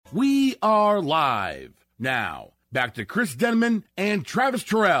We are live. Now, back to Chris Denman and Travis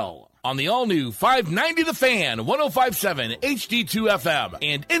Terrell on the all-new 590 The Fan, 105.7 HD2 FM,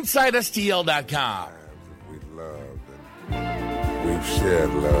 and InsideSTL.com. We've loved and we've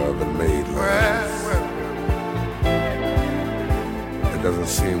shared love and made love. It doesn't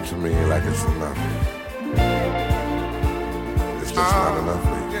seem to me like it's enough. It's just not enough,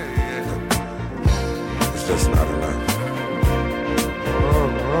 baby. It's just not enough.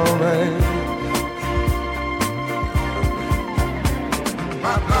 Oh, baby.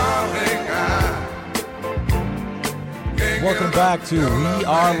 Welcome back to We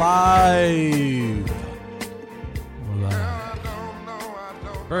Are Live.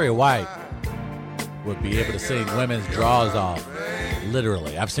 Barry White would be able to sing women's drawers off.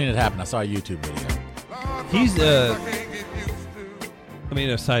 Literally. I've seen it happen. I saw a YouTube video. He's,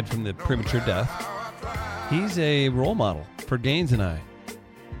 aside from the premature death, he's a role model for Gaines and I.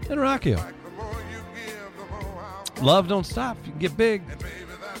 And Rockio. Love don't stop. You can get big.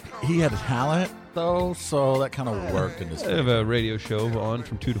 He had talent, though, so that kind of worked in this. I have a radio show on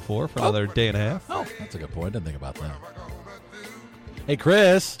from 2 to 4 for another day and a half. Oh, that's a good point. I didn't think about that. Hey,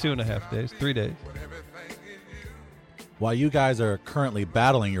 Chris. 2.5 days, 3 days. While you guys are currently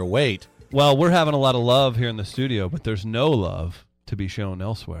battling your weight. Well, we're having a lot of love here in the studio, but there's no love to be shown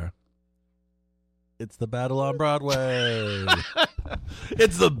elsewhere. It's the battle on Broadway.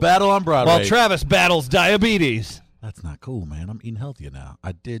 It's the battle on Broadway. While Travis battles diabetes. That's not cool, man. I'm eating healthier now.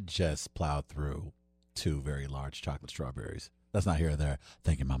 I did just plow through 2 very large chocolate strawberries. That's not here or there.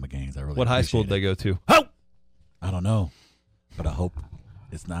 Thank you, Mama Gaines. I really What high school did they go to? Oh! I don't know, but I hope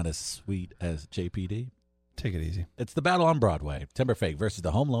it's not as sweet as JPD. Take it easy. It's the battle on Broadway. Timberfake versus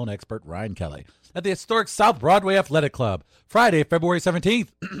the home loan expert Ryan Kelly at the historic South Broadway Athletic Club. Friday, February 17th.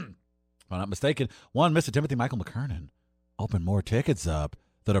 If I'm not mistaken, one Mr. Timothy Michael McKernan opened more tickets up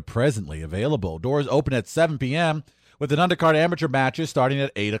that are presently available. Doors open at 7 p.m. with an undercard amateur matches starting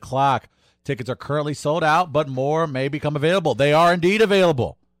at 8 o'clock. Tickets are currently sold out, but more may become available. They are indeed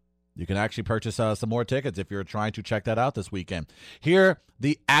available. You can actually purchase some more tickets if you're trying to check that out this weekend. Hear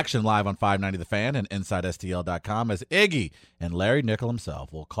the action live on 590 The Fan and InsideSTL.com as Iggy and Larry Nickel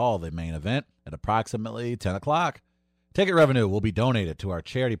himself will call the main event at approximately 10 o'clock. Ticket revenue will be donated to our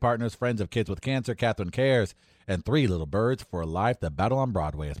charity partners, Friends of Kids with Cancer, Catherine Cares, and 3 Little Birds for Life. The Battle on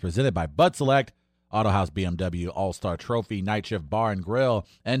Broadway is presented by Bud Select, Auto House BMW, All-Star Trophy, Night Shift Bar and Grill,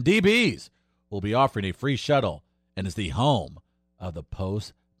 and DB's will be offering a free shuttle and is the home of the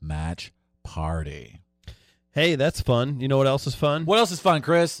post-match party. Hey, that's fun. You know what else is fun? What else is fun,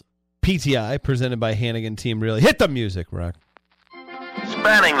 Chris? PTI, presented by Hannigan Team Really. Hit the music, Rock.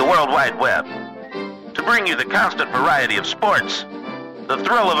 Spanning the World Wide Web to bring you the constant variety of sports, the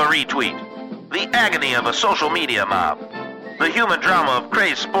thrill of a retweet, the agony of a social media mob, the human drama of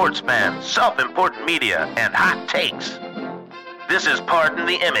crazed sports fans, self-important media, and hot takes. This is Pardon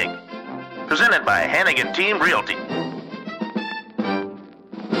the Imig, presented by Hannigan Team Realty.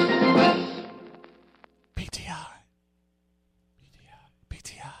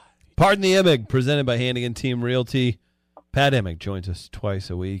 Pardon the Imig, presented by Hannigan Team Realty. Pat Imig joins us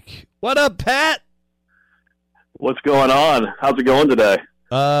twice a week. What up, Pat? What's going on? How's it going today?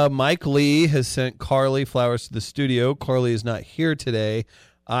 Mike Lee has sent Carly flowers to the studio. Carly is not here today.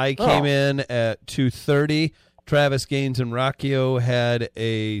 I came in at 2:30. Travis Gaines and Rockio had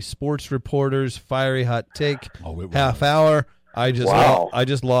a sports reporter's fiery hot take half hour. I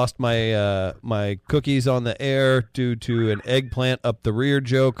just lost my my cookies on the air due to an eggplant up the rear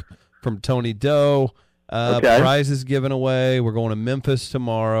joke from Tony Doe. Prizes given away. We're going to Memphis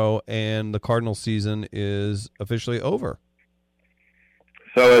tomorrow, and the Cardinal season is officially over.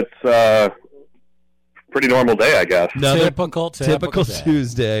 So it's a pretty normal day, I guess. Typical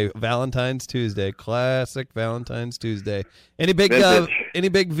Tuesday, Valentine's Tuesday, classic Valentine's Tuesday. Any big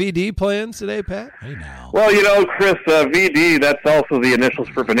VD plans today, Pat? Hey now. Well, you know, Chris, VD, that's also the initials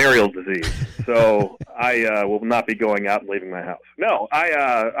for venereal disease. So I will not be going out and leaving my house. No,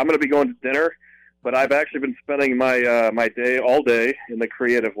 I'm going to be going to dinner, but I've actually been spending my my day all day in the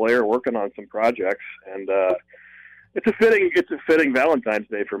creative layer working on some projects, and it's a fitting Valentine's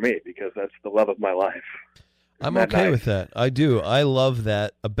Day for me because that's the love of my life. I'm okay with that. I do. I love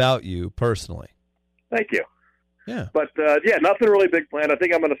that about you personally. Thank you. Yeah. But, nothing really big planned. I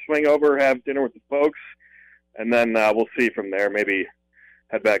think I'm going to swing over, have dinner with the folks, and then we'll see from there. Maybe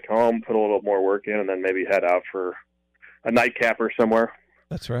head back home, put a little more work in, and then maybe head out for a nightcapper somewhere.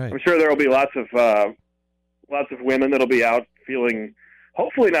 That's right. I'm sure there will be lots of women that'll be out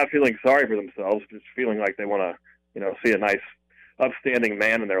hopefully not feeling sorry for themselves, just feeling like they want to, see a upstanding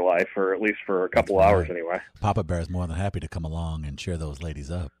man in their life, or at least for a couple hours anyway. Papa Bear is more than happy to come along and cheer those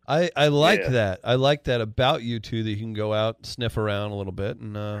ladies up. I like that. I like that about you two, that you can go out, sniff around a little bit,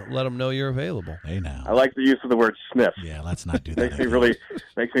 and let them know you're available. Hey, now. I like the use of the word sniff. Yeah, let's not do that.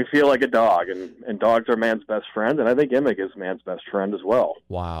 makes me feel like a dog, and dogs are man's best friend, and I think Emig is man's best friend as well.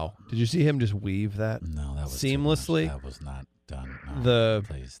 Wow. Did you see him just weave that? No, that was seamlessly. That was not done. No,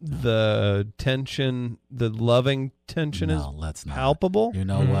 the tension, the loving tension is let's not. palpable. You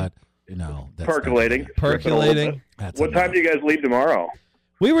know what? That's percolating. What time do you guys leave tomorrow?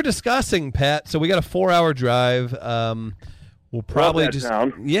 We were discussing, Pat. So we got a 4-hour drive. We'll probably Love that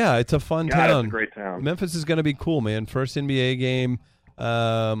town. Yeah, it's a fun God, town. It's a great town. Memphis is going to be cool, man. First NBA game.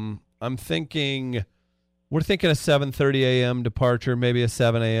 We're thinking a 7:30 a.m. departure, maybe a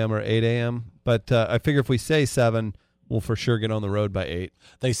 7 a.m. or 8 a.m. But I figure if we say 7, we'll for sure get on the road by 8.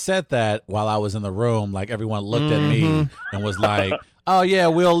 They said that while I was in the room, like everyone looked at me and was like, "Oh yeah,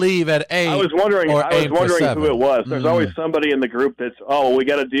 we'll leave at 8." I was wondering who it was. There's always somebody in the group that's, we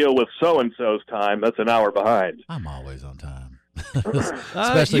got to deal with so and so's time. That's an hour behind. I'm always on time.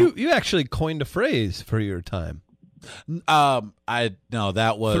 Especially you actually coined a phrase for your time. That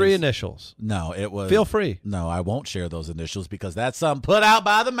was 3 initials. No, it was. Feel free. No, I won't share those initials because that's something put out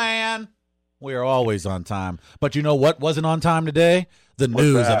by the man. We are always on time. But you know what wasn't on time today? The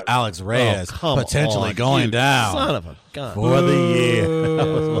news of Alex Reyes potentially going down. Son of a gun. For the year. That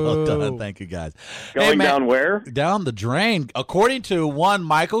was well done. Thank you, guys. Going down where? Down the drain. According to one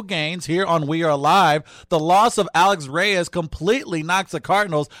Michael Gaines here on We Are Live, the loss of Alex Reyes completely knocks the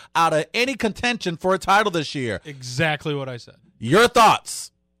Cardinals out of any contention for a title this year. Exactly what I said. Your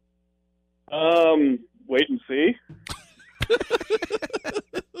thoughts? Wait and see.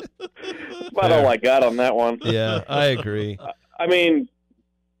 That's about all I got on that one. Yeah, I agree. I mean,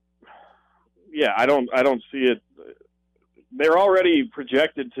 I don't see it. They're already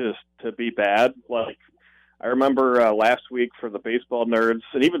projected to be bad. Like, I remember last week for the baseball nerds,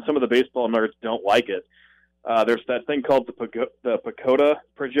 and even some of the baseball nerds don't like it. There's that thing called the PECOTA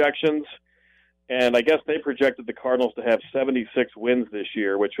projections, and I guess they projected the Cardinals to have 76 wins this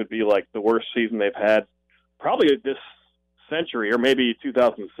year, which would be like the worst season they've had probably this century, or maybe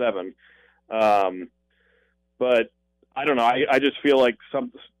 2007. But I don't know. I just feel like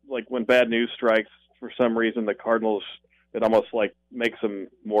when bad news strikes, for some reason, the Cardinals, it almost like makes them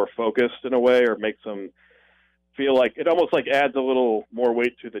more focused in a way, or makes them feel like it almost like adds a little more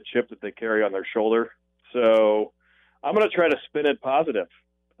weight to the chip that they carry on their shoulder. So I'm going to try to spin it positive.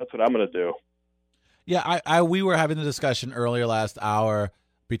 That's what I'm going to do. Yeah, we were having the discussion earlier last hour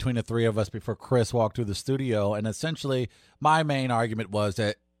between the three of us before Chris walked through the studio, and essentially my main argument was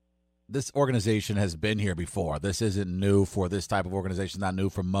that this organization has been here before. This isn't new for this type of organization. It's not new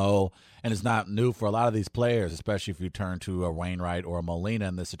for Mo, and it's not new for a lot of these players, especially if you turn to a Wainwright or a Molina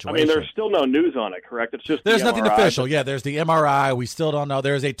in this situation. I mean, there's still no news on it, correct? It's just there's the nothing MRI. official. Yeah, there's the MRI. We still don't know.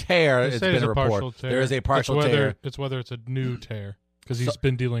 There's a tear. It's been a report. There is a partial tear. It's whether it's a new tear because he's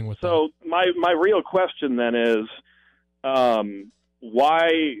been dealing with that. So my real question then is, why?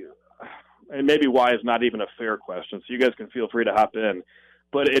 And maybe why is not even a fair question. So you guys can feel free to hop in.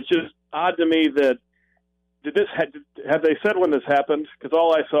 But it's just odd to me that have they said when this happened? Because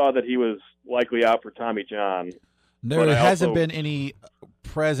all I saw that he was likely out for Tommy John. There hasn't been any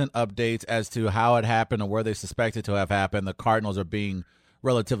present updates as to how it happened or where they suspect it to have happened. The Cardinals are being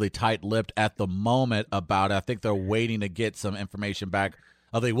relatively tight-lipped at the moment about it. I think they're waiting to get some information back.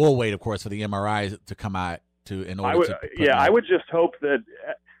 They will wait, of course, for the MRI to come out I would just hope that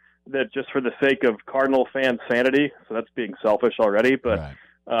just for the sake of Cardinal fan sanity, so that's being selfish already, but right.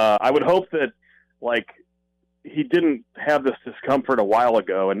 I would hope that, like, he didn't have this discomfort a while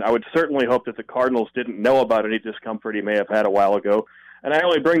ago, and I would certainly hope that the Cardinals didn't know about any discomfort he may have had a while ago. And I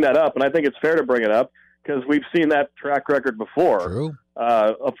only bring that up, and I think it's fair to bring it up, because we've seen that track record before. True.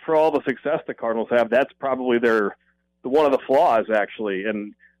 For all the success the Cardinals have, that's probably one of the flaws, actually.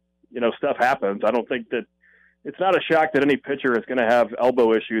 And, stuff happens. I don't think that it's not a shock that any pitcher is going to have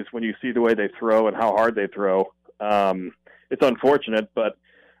elbow issues when you see the way they throw and how hard they throw. It's unfortunate, but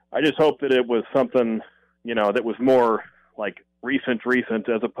I just hope that it was something, that was more like recent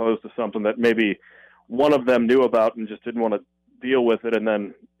as opposed to something that maybe one of them knew about and just didn't want to deal with it. And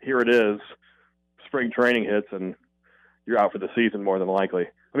then here it is, spring training hits and you're out for the season more than likely.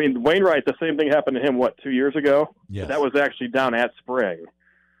 I mean, Wainwright, the same thing happened to him, 2 years ago? Yes. That was actually down at spring.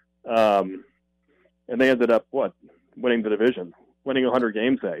 And they ended up, winning the division, winning 100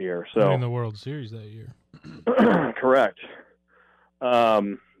 games that year. So winning the World Series that year. Correct.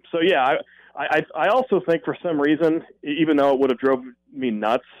 I also think for some reason, even though it would have drove me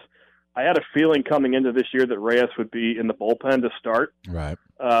nuts, I had a feeling coming into this year that Reyes would be in the bullpen to start. Right.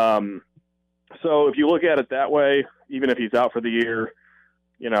 So if you look at it that way, even if he's out for the year,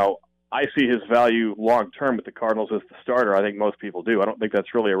 I see his value long-term with the Cardinals as the starter. I think most people do. I don't think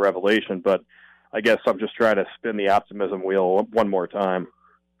that's really a revelation, but I guess I'm just trying to spin the optimism wheel one more time.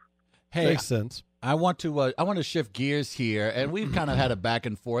 Hey, Makes sense. I want to shift gears here, and we've kind of had a back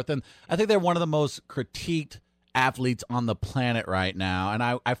and forth, and I think they're one of the most critiqued athletes on the planet right now, and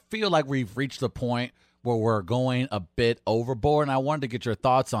I feel like we've reached the point where we're going a bit overboard, and I wanted to get your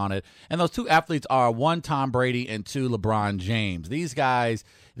thoughts on it. And those two athletes are, one, Tom Brady, and two, LeBron James. These guys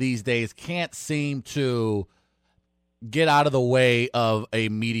these days can't seem to get out of the way of a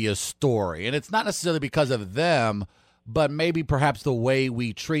media story, and it's not necessarily because of them, but maybe perhaps the way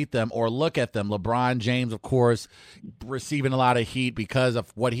we treat them or look at them. LeBron James, of course, receiving a lot of heat because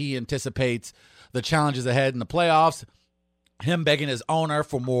of what he anticipates the challenges ahead in the playoffs, him begging his owner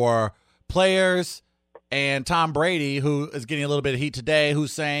for more players, and Tom Brady, who is getting a little bit of heat today,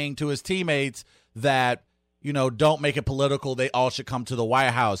 who's saying to his teammates that, don't make it political. They all should come to the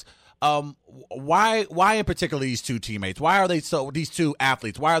White House. Why in particular these two teammates? Why are these two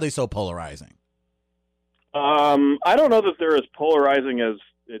athletes, why are they so polarizing? I don't know that they're as polarizing as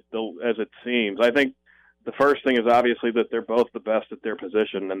it seems. I think the first thing is obviously that they're both the best at their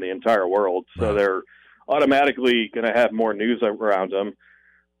position in the entire world, so they're automatically going to have more news around them.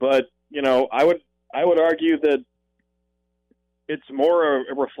 But I would argue that it's more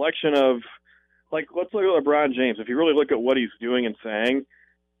a reflection of, like, let's look at LeBron James. If you really look at what he's doing and saying,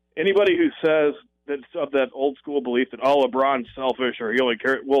 anybody who says that's of that old school belief that LeBron's selfish or he only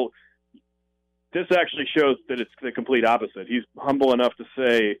cares, well, this actually shows that it's the complete opposite. He's humble enough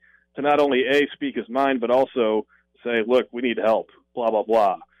to not only speak his mind, but also say, look, we need help, blah, blah,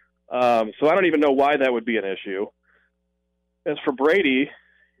 blah. So I don't even know why that would be an issue. As for Brady,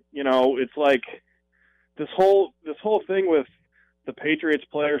 it's like this whole thing with the Patriots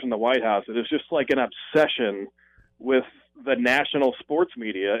players in the White House, it is just like an obsession with the national sports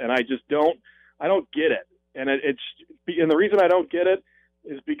media. And I don't get it. And and the reason I don't get it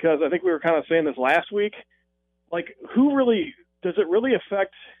is because I think we were kind of saying this last week, like, does it really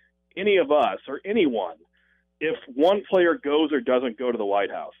affect any of us or anyone if one player goes or doesn't go to the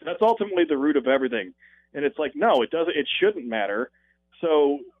White House? That's ultimately the root of everything. And it's like, no, it doesn't, it shouldn't matter.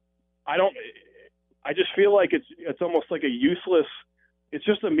 So I just feel like it's almost like it's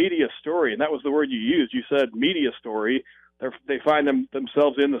just a media story. And that was the word you used. You said media story. They find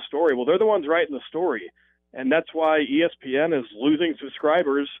themselves in the story. Well, they're the ones writing the story. And that's why ESPN is losing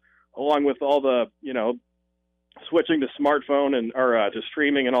subscribers, along with all the, switching to smartphone or to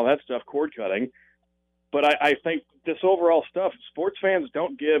streaming and all that stuff, cord cutting. But I think this overall stuff, sports fans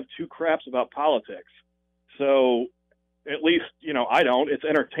don't give two craps about politics. So at least, I don't. It's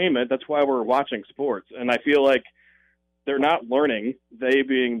entertainment. That's why we're watching sports. And I feel like they're not learning, they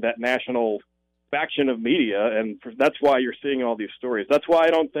being that national faction of media, and that's why you're seeing all these stories. That's why I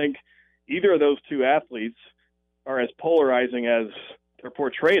don't think either of those two athletes are as polarizing as they're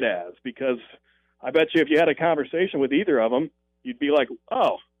portrayed as, because I bet you if you had a conversation with either of them, you'd be like,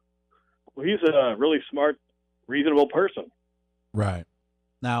 oh, well, he's a really smart, reasonable person. Right.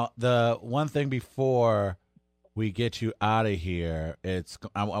 Now, the one thing before we get you out of here,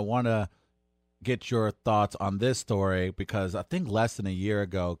 I want to get your thoughts on this story, because I think less than a year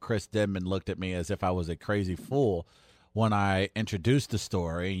ago, Chris Denman looked at me as if I was a crazy fool when I introduced the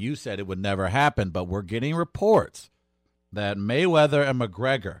story. You said it would never happen, but we're getting reports that Mayweather and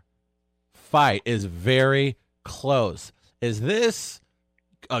McGregor fight is very close. Is this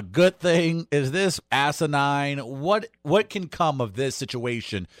a good thing? Is this asinine? What can come of this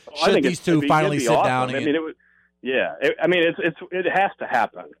situation should these two finally sit awesome. down? It has to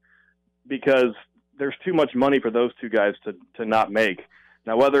happen, because there's too much money for those two guys to not make.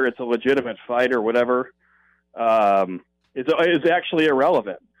 Now, whether it's a legitimate fight or whatever, is actually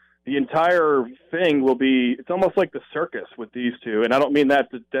irrelevant. The entire thing will be, it's almost like the circus with these two. And I don't mean that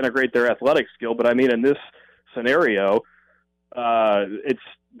to denigrate their athletic skill, but I mean, in this scenario, it's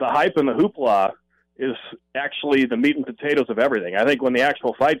the hype and the hoopla is actually the meat and potatoes of everything. I think when the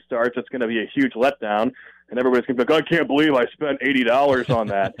actual fight starts, it's going to be a huge letdown, and everybody's going to be like, I can't believe I spent $80 on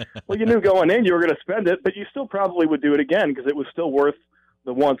that. Well, you knew going in you were going to spend it, but you still probably would do it again because it was still worth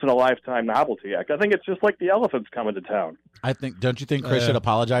the once-in-a-lifetime novelty act. I think it's just like the elephants coming to town. Don't you think Chris should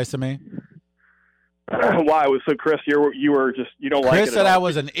apologize to me? Why? So, Chris, you were just, you don't like it. Chris said I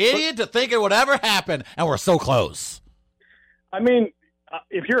was an idiot to think it would ever happen, and we're so close. I mean,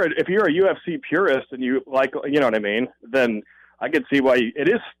 if you're a UFC purist and you like, you know what I mean, then I could see why it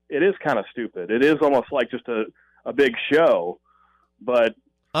is kind of stupid. It is almost like just a big show, but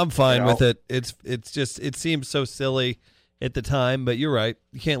I'm fine You know? with it. It's just it seems so silly at the time, but you're right.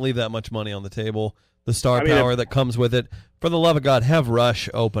 You can't leave that much money on the table. The star power that comes with it. For the love of God, have Rush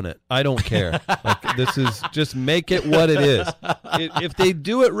open it. I don't care. This is just make it what it is. If they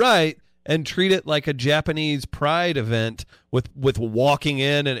do it right and treat it like a Japanese pride event with walking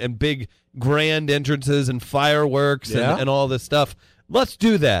in and big grand entrances and fireworks and all this stuff, let's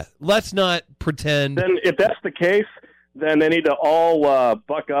do that. Let's not pretend. Then if that's the case, then they need to all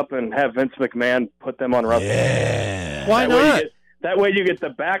buck up and have Vince McMahon put them on WrestleMania. Yeah. Why not? That way you get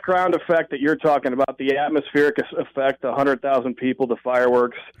the background effect that you're talking about, the atmospheric effect, 100,000 people, the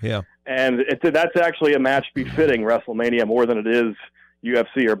fireworks. Yeah. And that's actually a match befitting WrestleMania more than it is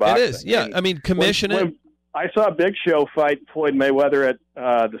UFC or boxing. It is, yeah. And I mean, commission it. I saw Big Show fight Floyd Mayweather at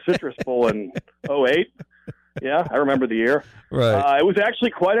the Citrus Bowl in 2008. Yeah, I remember the year. Right. It was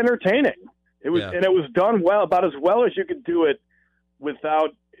actually quite entertaining. It was, and it was done well, about as well as you could do it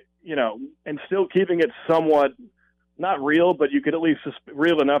without, and still keeping it somewhat not real, but you could at least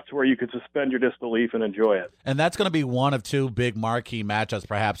real enough to where you could suspend your disbelief and enjoy it. And that's going to be one of two big marquee matchups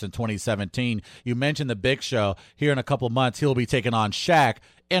perhaps in 2017. You mentioned the Big Show. Here in a couple months, he'll be taking on Shaq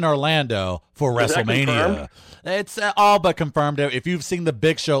in Orlando for WrestleMania. It's all but confirmed. If you've seen the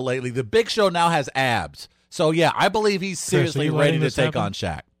Big Show lately, the Big Show now has abs. So, yeah, I believe he's seriously ready to take on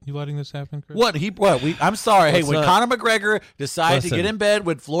Shaq. You letting this happen, Chris? I'm sorry. Hey, when not? Conor McGregor decided to get in bed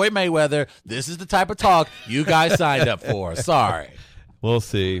with Floyd Mayweather, this is the type of talk you guys signed up for. Sorry. We'll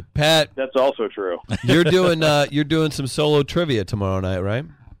see. Pat, that's also true. You're doing some solo trivia tomorrow night, right?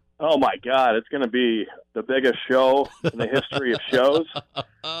 Oh my God, it's going to be the biggest show in the history of shows.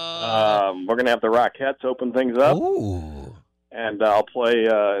 We're going to have the Rockettes open things up. Ooh. And I'll play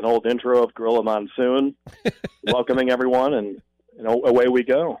an old intro of Gorilla Monsoon, welcoming everyone, and away we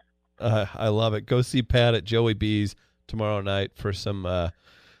go. I love it. Go see Pat at Joey B's tomorrow night for some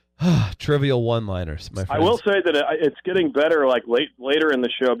trivial one-liners, my friends. I will say that it's getting better later in the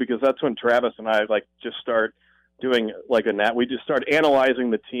show, because that's when Travis and I just start doing we just start analyzing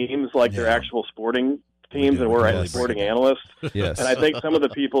the teams their actual sporting teams, and we're sporting analysts. Yes. And I think some of the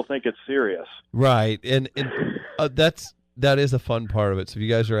people think it's serious. Right. And that is a fun part of it. So if you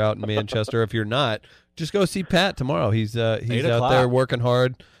guys are out in Manchester, if you're not, just go see Pat tomorrow. He's out there working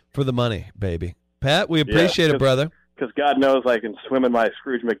hard for the money, baby. Pat, we appreciate it, brother. Because God knows I can swim in my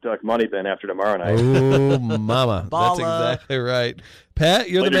Scrooge McDuck money bin after tomorrow night. Oh, mama. That's exactly right. Pat,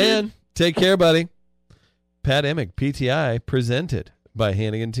 you're the man. Take care, buddy. Pat Emig, PTI, presented by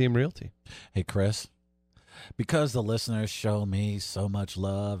Hannigan Team Realty. Hey, Chris, because the listeners show me so much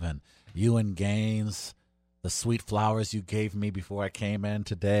love, and you and Gaines, the sweet flowers you gave me before I came in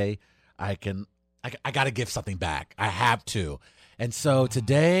today, I got to give something back. I have to. And so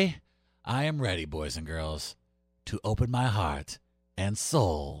today, I am ready, boys and girls, to open my heart and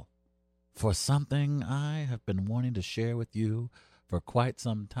soul for something I have been wanting to share with you for quite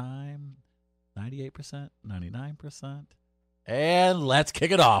some time. 98%, 99%. And let's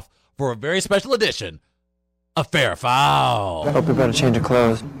kick it off for a very special edition of Fair Foul. I hope you're about to change your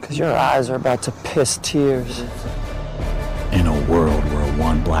clothes, because your eyes are about to piss tears. In a world where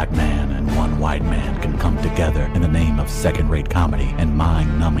one black man and one white man can come together in the name of second-rate comedy and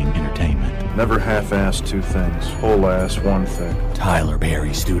mind-numbing entertainment. Never half-ass two things, whole-ass one thing. Tyler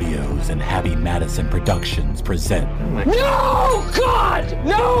Perry Studios and Happy Madison Productions present... No, God!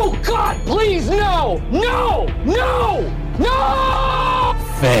 No, God, please, no! No! No! No!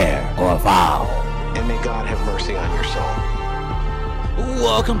 Fair or Foul. And may God have mercy on your soul.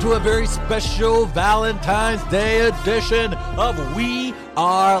 Welcome to a very special Valentine's Day edition of We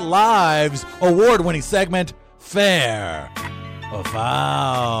Are Live's award-winning segment, Fair or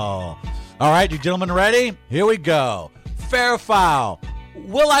Foul. All right, you gentlemen ready? Here we go. Fair or Foul.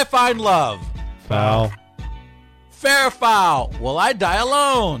 Will I find love? Foul. Fair or Foul. Will I die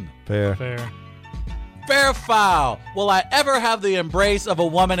alone? Fair. Fair. Fair or Foul. Will I ever have the embrace of a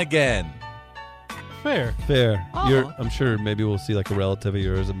woman again? Fair. Fair. Oh. I'm sure maybe we'll see a relative of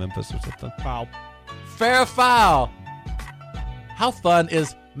yours in Memphis or something. Foul. Fair or Foul. How fun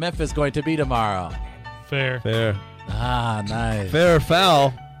is Memphis going to be tomorrow? Fair. Fair. Ah, nice. Fair or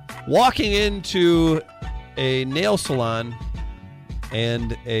Foul. Walking into a nail salon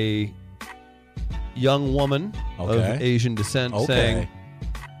and a young woman of Asian descent saying,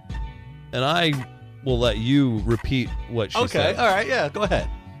 and I will let you repeat what she said. Okay, all right, yeah, go ahead.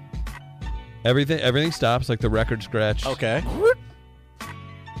 Everything stops, like the record scratch. Okay.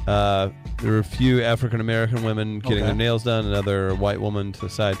 There were a few African-American women getting their nails done, another white woman to the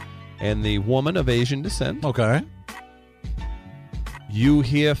side, and the woman of Asian descent. Okay. You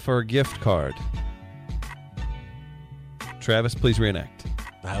here for a gift card? Travis, please reenact.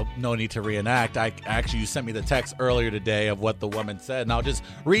 no need to reenact. You sent me the text earlier today of what the woman said, and I'll just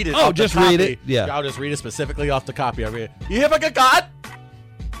read it. Oh, just read it. Yeah, I'll just read it specifically off the copy. I read it. You have a good God.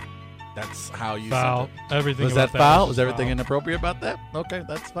 That's how you foul. Said it. Everything was about that foul? Was foul. everything inappropriate about that? Okay,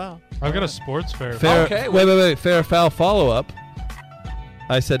 that's foul. I've got a sports fair. Okay, wait. Fair foul follow up.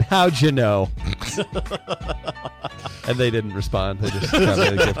 I said, "How'd you know?" And they didn't respond. They just got me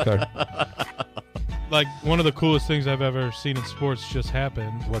a gift card. Like, one of the coolest things I've ever seen in sports just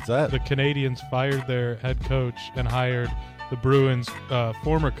happened. What's that? The Canadians fired their head coach and hired the Bruins'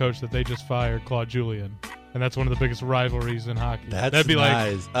 former coach that they just fired, Claude Julien. And that's one of the biggest rivalries in hockey. That'd be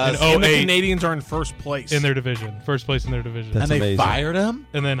nice. Like and the Canadians are in first place in their division. First place in their division. That's and they amazing. fired him?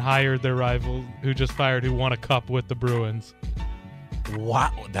 And then hired their rival who just fired, who won a cup with the Bruins.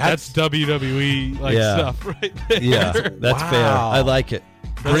 Wow. That's WWE stuff right there. Yeah, that's fair. I like it.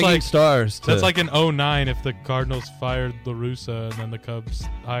 Bringing like, stars. That's like in 2009 if the Cardinals fired La Russa and then the Cubs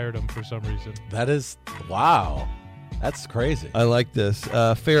hired him for some reason. That is, wow. That's crazy. I like this.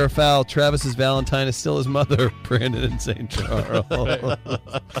 Fair or foul, Travis's Valentine is still his mother, Brandon in St. Charles.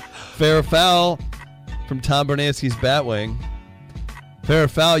 Fair or foul from Tom Bernanski's Batwing. Fair or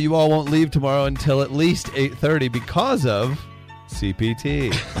foul, you all won't leave tomorrow until at least 8:30 because of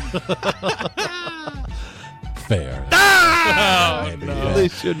CPT. Fair. Oh, no. They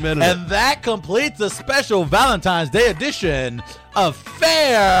should admit it. And that completes the special Valentine's Day edition of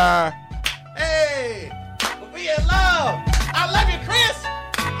Fair. Hey, we in love. I love you, Chris.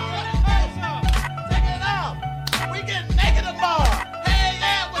 Take it off. We getting naked tomorrow. Hey,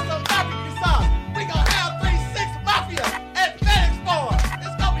 yeah, with some barbecue sauce. We gonna have 3-6 Mafia at FedEx Forum.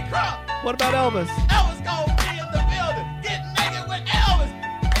 It's gonna be crunk. What about Elvis? Elvis gonna be in the building. Getting naked with Elvis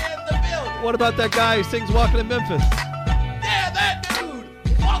in the building. What about that guy who sings Walking in Memphis? Yeah, that dude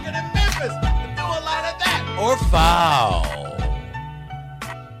walking in Memphis to do a lot of that. Or foul.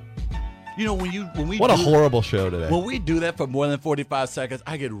 You know, when we What a horrible show today. When we do that for more than 45 seconds,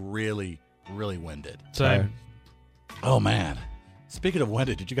 I get really, really winded. Same. Oh man. Speaking of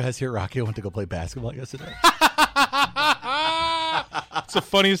winded, did you guys hear Rocky went to go play basketball yesterday? It's the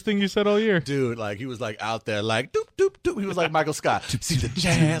funniest thing you said all year. Dude, like he was like out there like doop doop doop. He was like Michael Scott. See the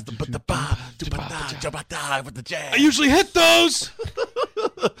jazz, the ba with the jazz. I usually hit those.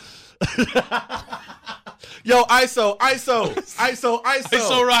 Yo, ISO. ISO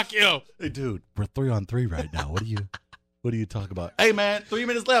Rockio. Hey, dude, we're 3-on-3 right now. What do you talk about? Hey, man, 3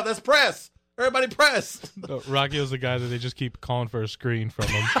 minutes left. Let's press. Everybody press. Rockio's the guy that they just keep calling for a screen from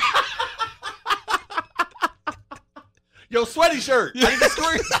him. Yo, sweaty shirt. I need a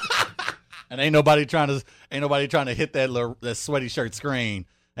screen. And ain't nobody trying to hit that sweaty shirt screen.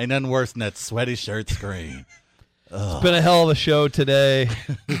 Ain't nothing worse than that sweaty shirt screen. It's been a hell of a show today.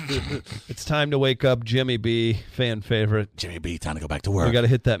 It's time to wake up Jimmy B, fan favorite. Jimmy B, time to go back to work. We got to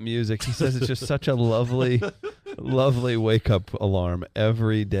hit that music. He says it's just such a lovely, lovely wake up alarm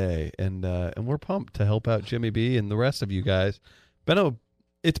every day, and we're pumped to help out Jimmy B and the rest of you guys.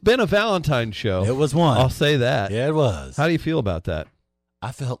 It's been a Valentine's show. It was one. I'll say that. Yeah, it was. How do you feel about that?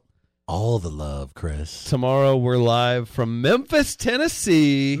 I felt all the love, Chris. Tomorrow we're live from Memphis,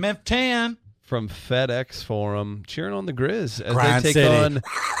 Tennessee. Memph-tan. From FedEx Forum, cheering on the Grizz as Grind they take City. on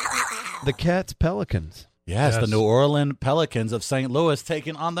the Cats Pelicans. Yes, the New Orleans Pelicans of St. Louis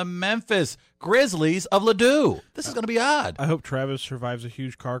taking on the Memphis Grizzlies of Ladue. This is going to be odd. I hope Travis survives a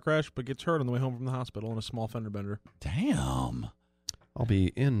huge car crash, but gets hurt on the way home from the hospital in a small fender bender. Damn. I'll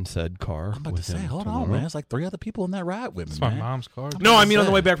be in said car. I'm about to say, hold on, man. It's like 3 other people in that ride with me, It's man. my mom's car. No, I mean on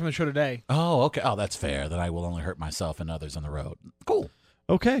the way back from the show today. Oh, okay. Oh, that's fair. Then I will only hurt myself and others on the road. Cool.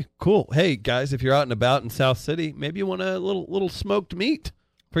 Okay, cool. Hey, guys, if you're out and about in South City, maybe you want a little smoked meat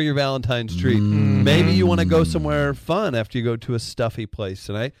for your Valentine's treat. Maybe you want to go somewhere fun after you go to a stuffy place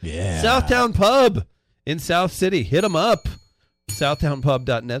tonight. Yeah. Southtown Pub in South City. Hit them up.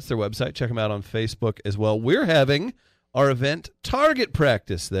 SouthtownPub.net's their website. Check them out on Facebook as well. We're having our event Target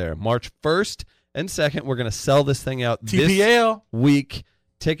Practice there, March 1st and 2nd. We're going to sell this thing out TPL. this week.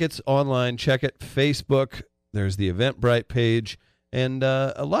 Tickets online. Check it. Facebook. There's the Eventbrite page. And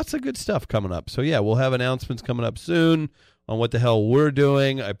lots of good stuff coming up. So, yeah, we'll have announcements coming up soon on what the hell we're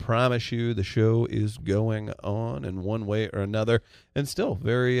doing. I promise you the show is going on in one way or another. And still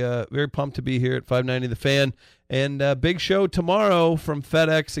very pumped to be here at 590 The Fan. And big show tomorrow from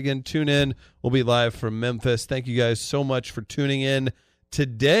FedEx. Again, tune in. We'll be live from Memphis. Thank you guys so much for tuning in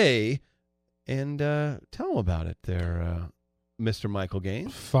today. And tell them about it there, Mr. Michael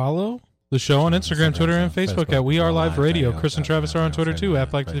Gaines. Follow, The show on Instagram, Twitter, and Facebook at We Are Live Radio. Chris and Travis are on Twitter too,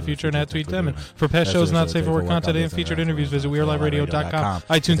 at Black to the Future and at Tweet Them. And for past shows not safe for work content and featured interviews, visit WeAreLiveRadio.com.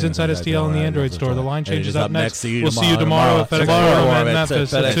 iTunes, Inside STL, and the Android store. The line changes up next. We'll see you tomorrow at FedEx Forum in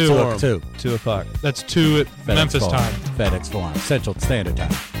Memphis at 2. 2 o'clock. That's 2 at Memphis time. FedEx Forum, Central Standard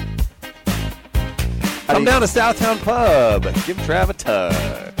Time. Come down to Southtown Pub. Give Trav a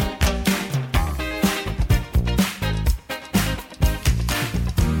tug.